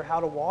was or how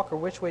to walk or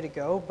which way to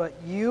go, but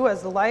you,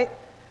 as the light,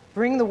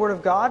 bring the Word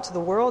of God to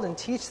the world and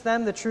teach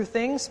them the true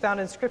things found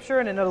in Scripture,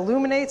 and it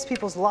illuminates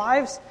people's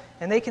lives,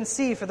 and they can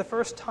see for the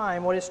first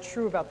time what is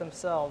true about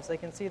themselves. They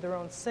can see their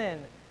own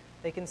sin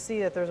They can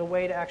see that there's a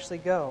way to actually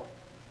go.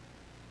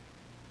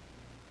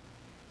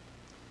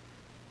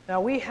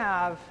 Now, we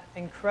have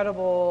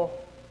incredible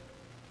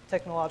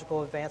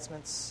technological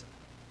advancements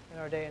in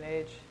our day and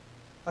age.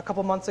 A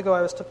couple months ago,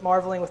 I was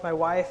marveling with my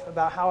wife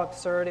about how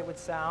absurd it would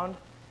sound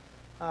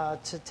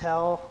to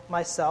tell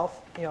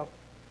myself,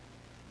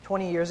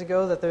 20 years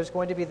ago, that there's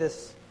going to be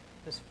this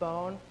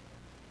phone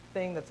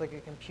thing that's like a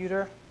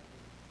computer,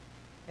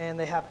 and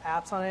they have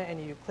apps on it,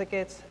 and you click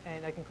it,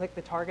 and I can click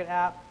the Target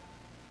app,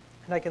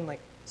 and I can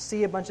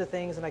see a bunch of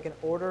things, and I can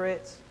order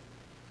it,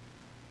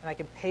 and I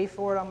can pay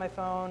for it on my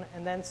phone,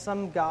 and then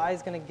some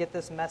guy's going to get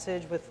this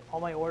message with all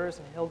my orders,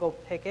 and he'll go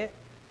pick it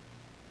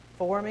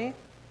for me,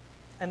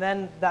 and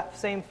then that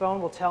same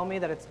phone will tell me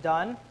that it's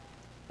done,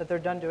 that they're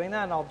done doing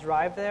that, and I'll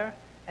drive there,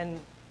 and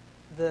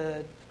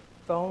the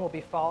phone will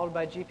be followed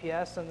by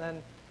GPS, and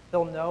then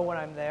they'll know when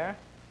I'm there,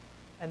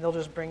 and they'll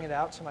just bring it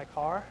out to my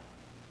car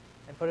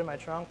and put it in my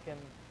trunk, and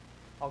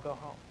I'll go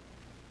home.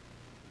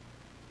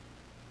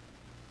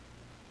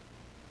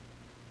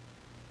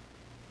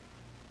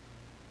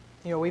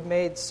 We've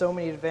made so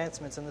many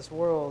advancements in this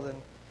world,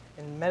 and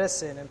in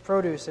medicine and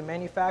produce and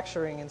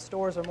manufacturing, and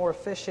stores are more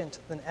efficient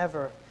than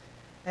ever.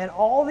 And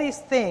all these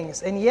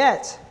things, and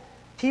yet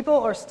people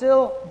are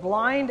still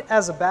blind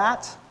as a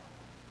bat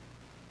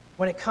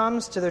when it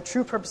comes to their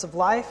true purpose of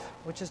life,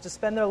 which is to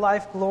spend their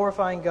life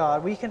glorifying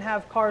God. We can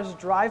have cars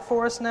drive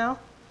for us now,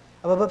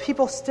 but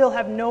people still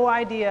have no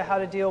idea how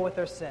to deal with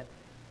their sin.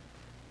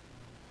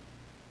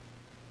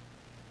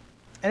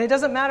 And it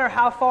doesn't matter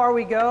how far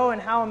we go and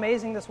how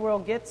amazing this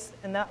world gets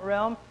in that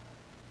realm,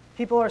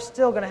 people are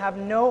still going to have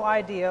no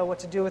idea what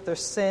to do with their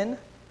sin.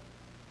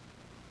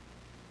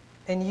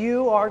 And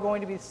you are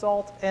going to be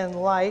salt and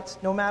light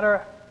no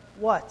matter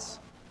what.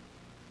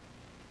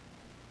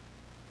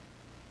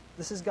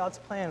 This is God's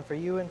plan for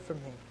you and for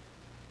me.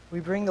 We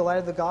bring the light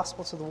of the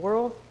gospel to the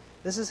world.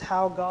 This is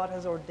how God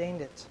has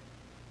ordained it.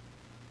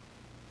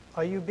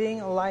 Are you being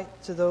a light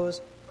to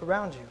those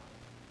around you?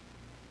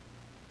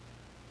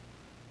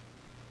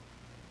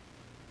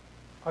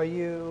 Are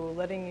you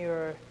letting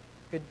your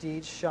good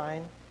deeds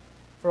shine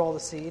for all to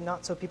see?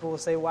 Not so people will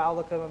say, wow,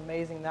 look how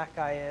amazing that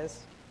guy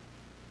is,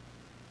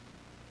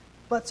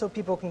 but so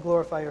people can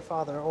glorify your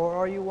Father. Or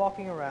are you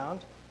walking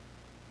around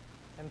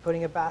and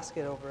putting a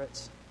basket over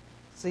it?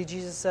 See,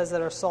 Jesus says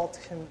that our salt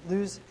can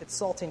lose its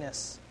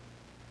saltiness.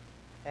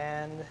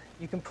 And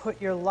you can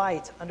put your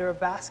light under a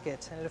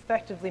basket, and it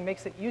effectively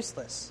makes it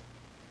useless.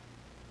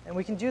 And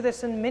we can do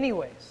this in many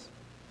ways.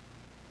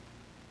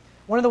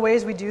 One of the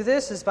ways we do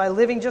this is by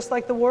living just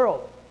like the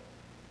world.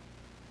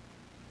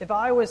 If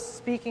I was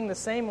speaking the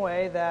same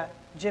way that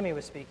Jimmy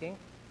was speaking,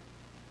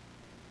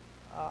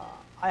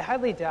 I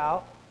highly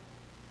doubt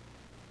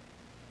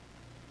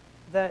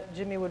that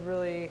Jimmy would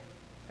really,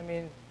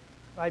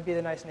 I'd be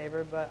the nice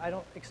neighbor, but I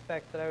don't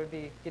expect that I would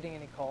be getting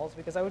any calls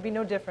because I would be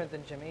no different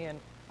than Jimmy, and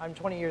I'm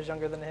 20 years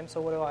younger than him,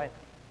 so what do I know?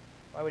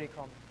 Why would he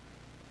call me?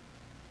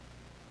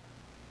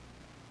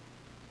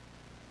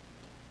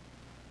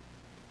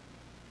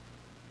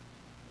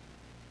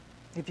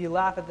 If you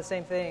laugh at the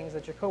same things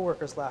that your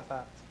coworkers laugh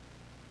at,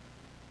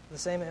 the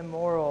same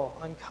immoral,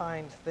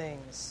 unkind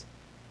things,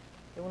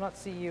 they will not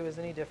see you as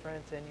any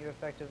different, and you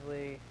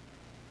effectively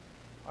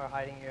are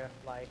hiding your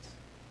light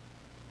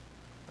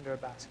under a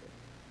basket.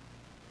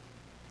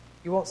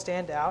 You won't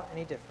stand out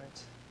any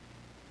different.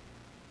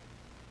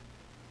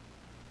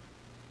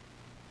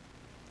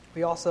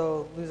 We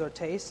also lose our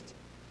taste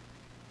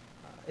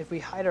if we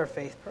hide our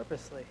faith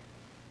purposely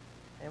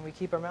and we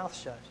keep our mouth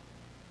shut.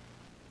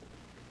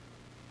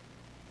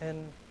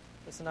 And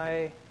listen,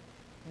 I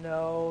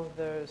know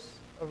there's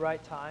a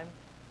right time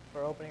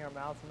for opening our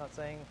mouths. I'm not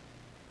saying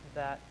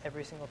that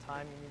every single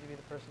time you need to be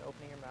the person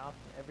opening your mouth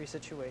in every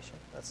situation.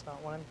 That's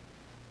not what I'm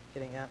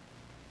getting at.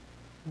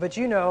 But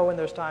you know when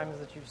there's times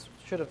that you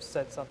should have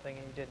said something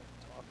and you didn't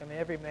talk.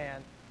 Every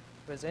man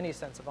who has any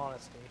sense of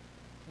honesty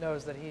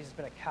knows that he's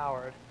been a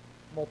coward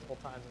multiple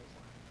times in his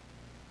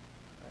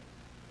life. Right?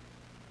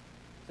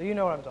 So you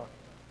know what I'm talking about.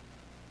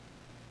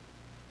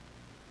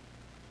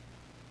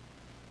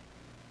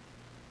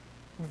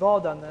 We've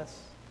all done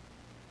this.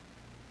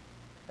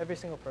 Every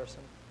single person.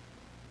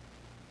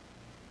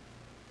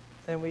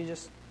 And we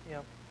just,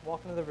 walk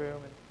into the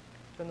room and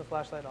turn the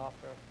flashlight off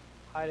or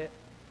hide it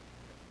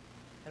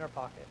in our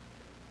pocket.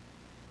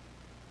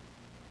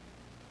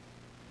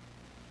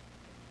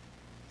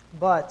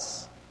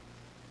 But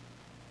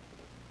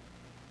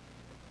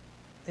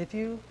if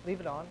you leave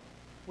it on,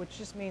 which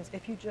just means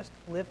if you just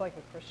live like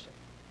a Christian,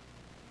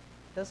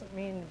 it doesn't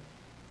mean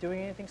doing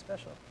anything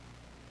special.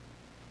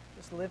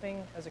 Just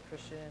living as a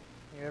Christian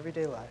in your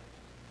everyday life.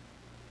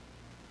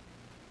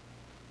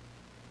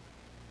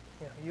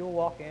 You'll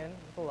walk in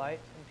with the light,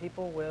 and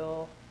people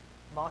will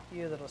mock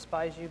you, they'll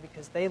despise you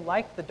because they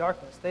liked the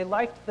darkness. They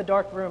liked the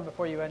dark room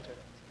before you entered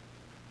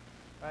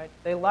it. Right?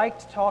 They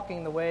liked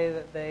talking the way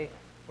that they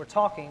were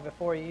talking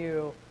before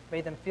you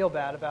made them feel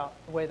bad about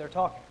the way they're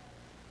talking.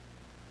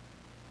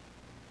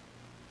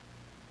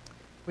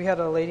 We had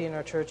a lady in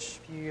our church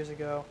a few years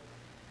ago,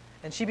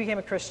 and she became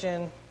a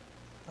Christian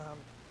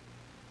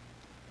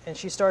And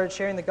she started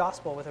sharing the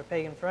gospel with her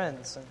pagan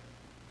friends. And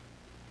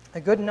a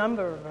good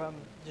number of them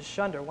just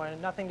shunned her,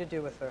 wanted nothing to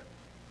do with her.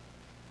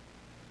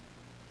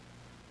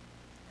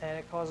 And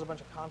it caused a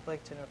bunch of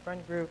conflict in her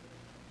friend group.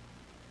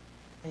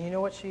 And you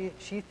know what?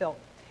 She felt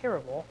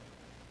terrible.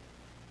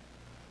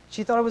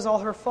 She thought it was all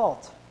her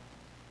fault.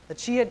 That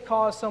she had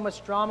caused so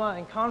much drama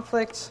and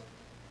conflict.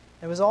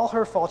 It was all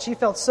her fault. She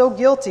felt so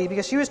guilty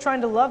because she was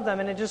trying to love them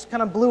and it just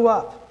kind of blew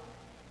up.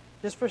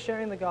 Just for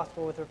sharing the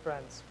gospel with her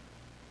friends.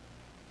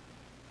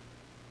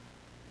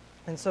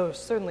 And so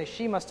certainly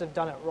she must have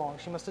done it wrong.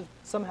 She must have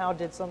somehow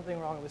did something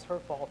wrong. It was her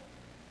fault.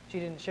 She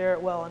didn't share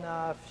it well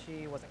enough.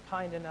 She wasn't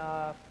kind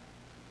enough.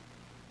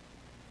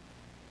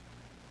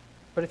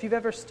 But if you've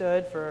ever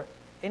stood for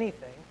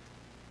anything,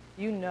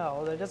 you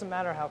know that it doesn't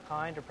matter how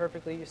kind or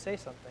perfectly you say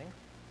something.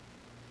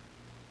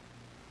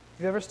 If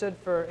you've ever stood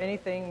for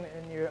anything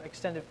in your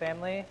extended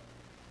family,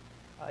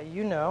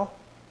 you know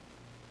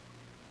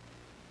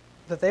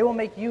that they will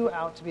make you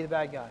out to be the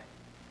bad guy.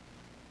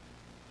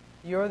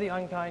 You're the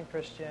unkind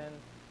Christian.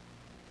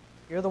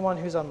 You're the one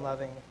who's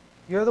unloving.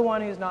 You're the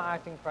one who's not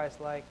acting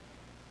Christ-like.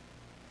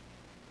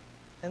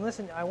 And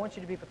listen, I want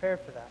you to be prepared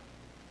for that.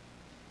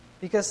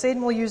 Because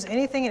Satan will use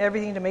anything and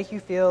everything to make you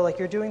feel like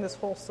you're doing this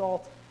whole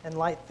salt and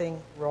light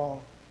thing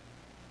wrong.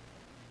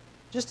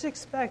 Just to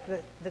expect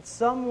that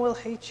some will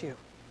hate you.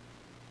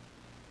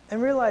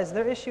 And realize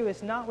their issue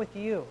is not with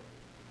you,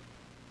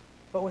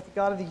 but with the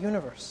God of the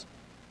universe.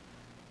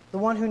 The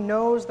one who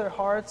knows their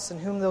hearts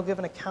and whom they'll give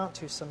an account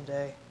to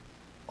someday.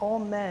 All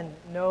men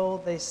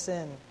know they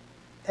sin.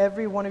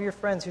 Every one of your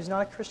friends who's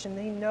not a Christian,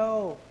 they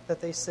know that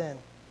they sin.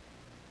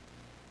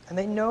 And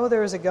they know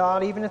there is a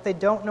God, even if they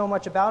don't know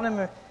much about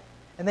him.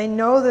 And they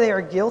know that they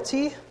are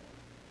guilty.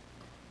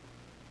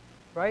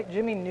 Right?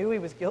 Jimmy knew he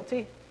was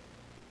guilty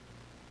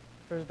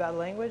for his bad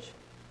language.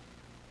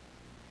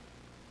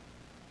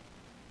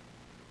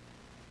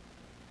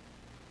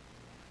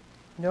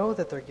 Know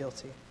that they're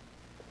guilty.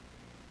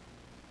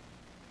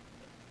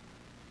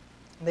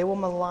 And they will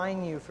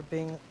malign you for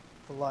being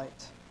the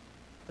light.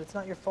 But it's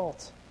not your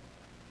fault.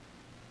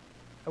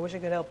 I wish I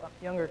could help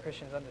younger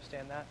Christians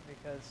understand that,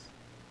 because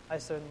I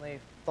certainly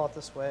thought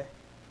this way.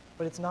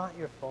 But it's not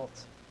your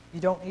fault. You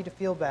don't need to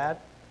feel bad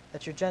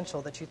that you're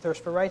gentle, that you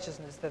thirst for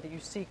righteousness, that you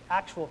seek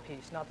actual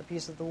peace, not the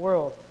peace of the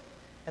world,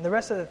 and the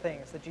rest of the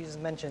things that Jesus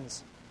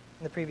mentions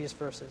in the previous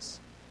verses.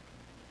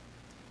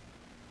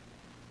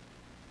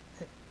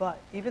 But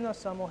even though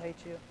some will hate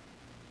you,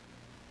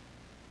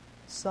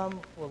 some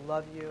will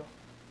love you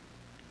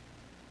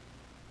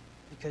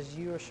because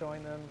you are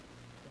showing them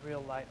the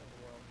real light of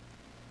the world.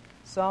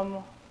 Some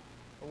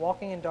are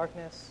walking in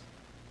darkness,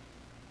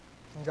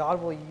 and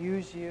God will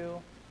use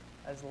you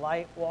as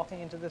light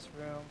walking into this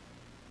room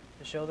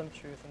to show them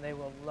truth, and they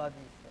will love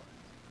you for it.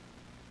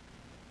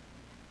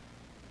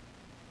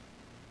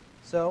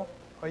 So,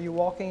 are you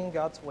walking in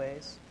God's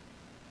ways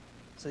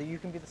so that you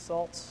can be the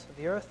salt of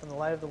the earth and the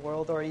light of the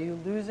world, or are you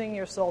losing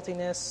your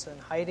saltiness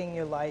and hiding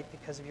your light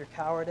because of your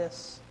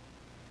cowardice,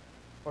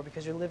 or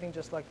because you're living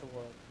just like the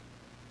world?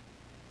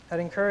 I'd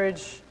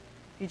encourage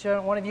each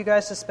one of you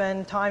guys to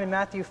spend time in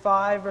Matthew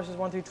 5, verses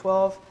 1 through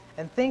 12,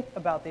 and think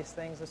about these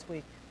things this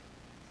week.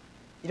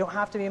 You don't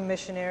have to be a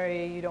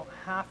missionary. You don't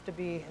have to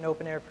be an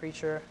open-air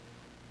preacher.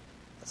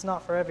 That's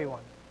not for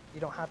everyone.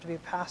 You don't have to be a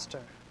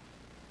pastor.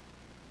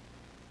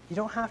 You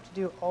don't have to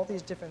do all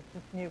these different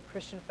new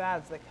Christian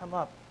fads that come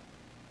up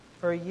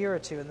for a year or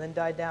two and then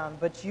die down.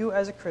 But you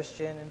as a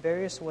Christian, in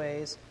various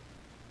ways,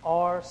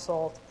 are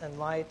salt and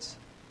light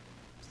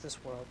to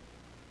this world,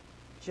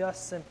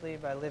 just simply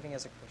by living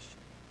as a Christian.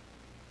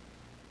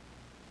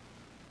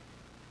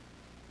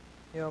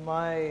 You know,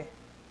 my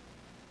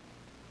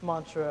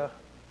mantra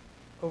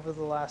over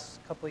the last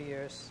couple of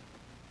years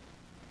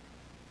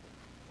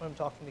when I'm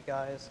talking to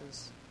guys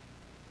is,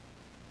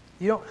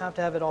 you don't have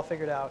to have it all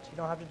figured out. You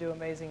don't have to do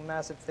amazing,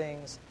 massive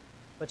things,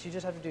 but you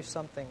just have to do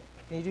something.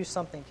 Can you do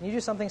something? Can you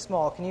do something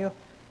small? Can you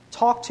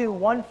talk to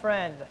one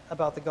friend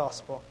about the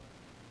gospel?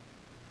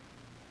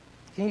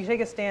 Can you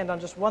take a stand on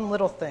just one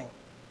little thing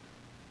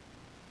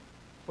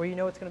where you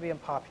know it's going to be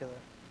unpopular,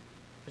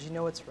 but you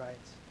know it's right?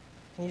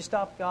 Can you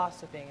stop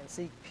gossiping and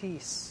seek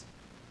peace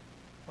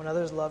when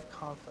others love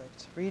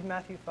conflict? Read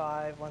Matthew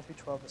 5, 1 through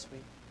 12 this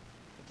week.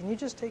 Can you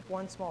just take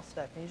one small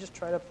step? Can you just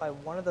try to apply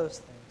one of those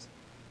things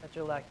that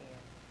you're lacking in,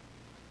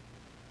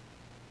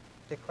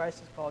 that Christ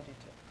has called you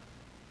to?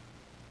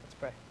 Let's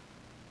pray.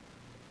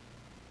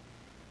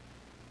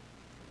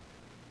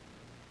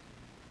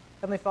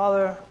 Heavenly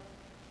Father,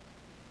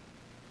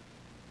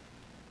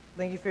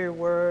 thank you for your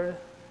word.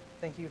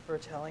 Thank you for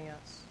telling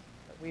us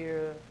that we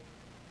are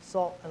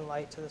salt and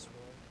light to this world.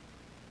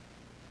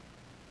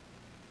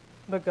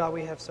 But God,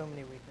 we have so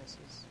many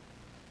weaknesses.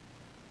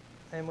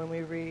 And when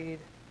we read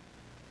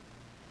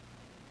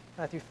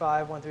Matthew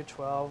 5, 1 through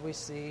 12, we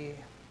see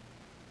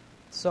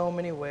so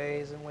many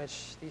ways in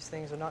which these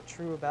things are not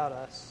true about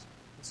us.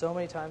 And so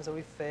many times that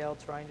we failed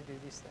trying to do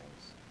these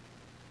things.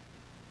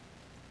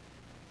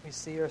 We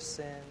see our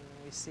sin.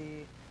 We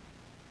see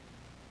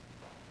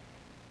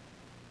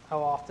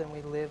how often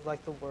we live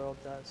like the world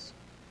does.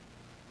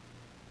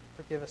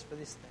 forgive us for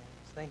these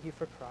things. Thank you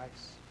for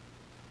Christ.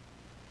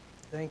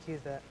 Thank you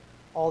that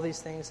all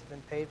these things have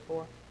been paid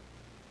for.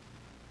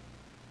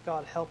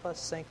 God, help us,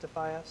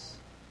 sanctify us,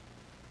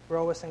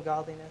 grow us in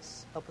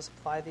godliness. Help us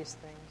apply these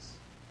things.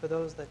 For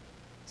those that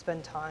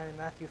spend time in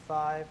Matthew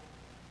 5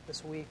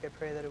 this week, I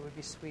pray that it would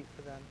be sweet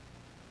for them,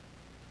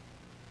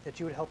 that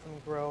you would help them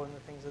grow in the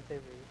things that they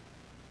read.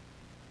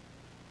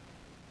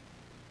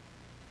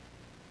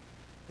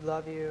 We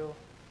love you.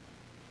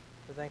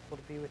 We're thankful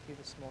to be with you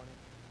this morning.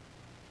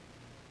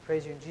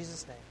 Praise you in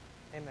Jesus'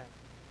 name. Amen.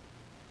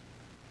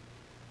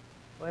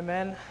 Well,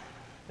 amen.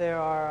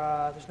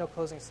 There's no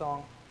closing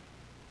song,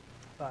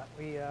 but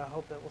we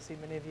hope that we'll see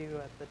many of you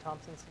at the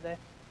Thompsons today.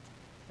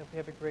 Hope you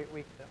have a great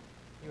week,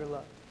 though. You are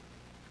loved.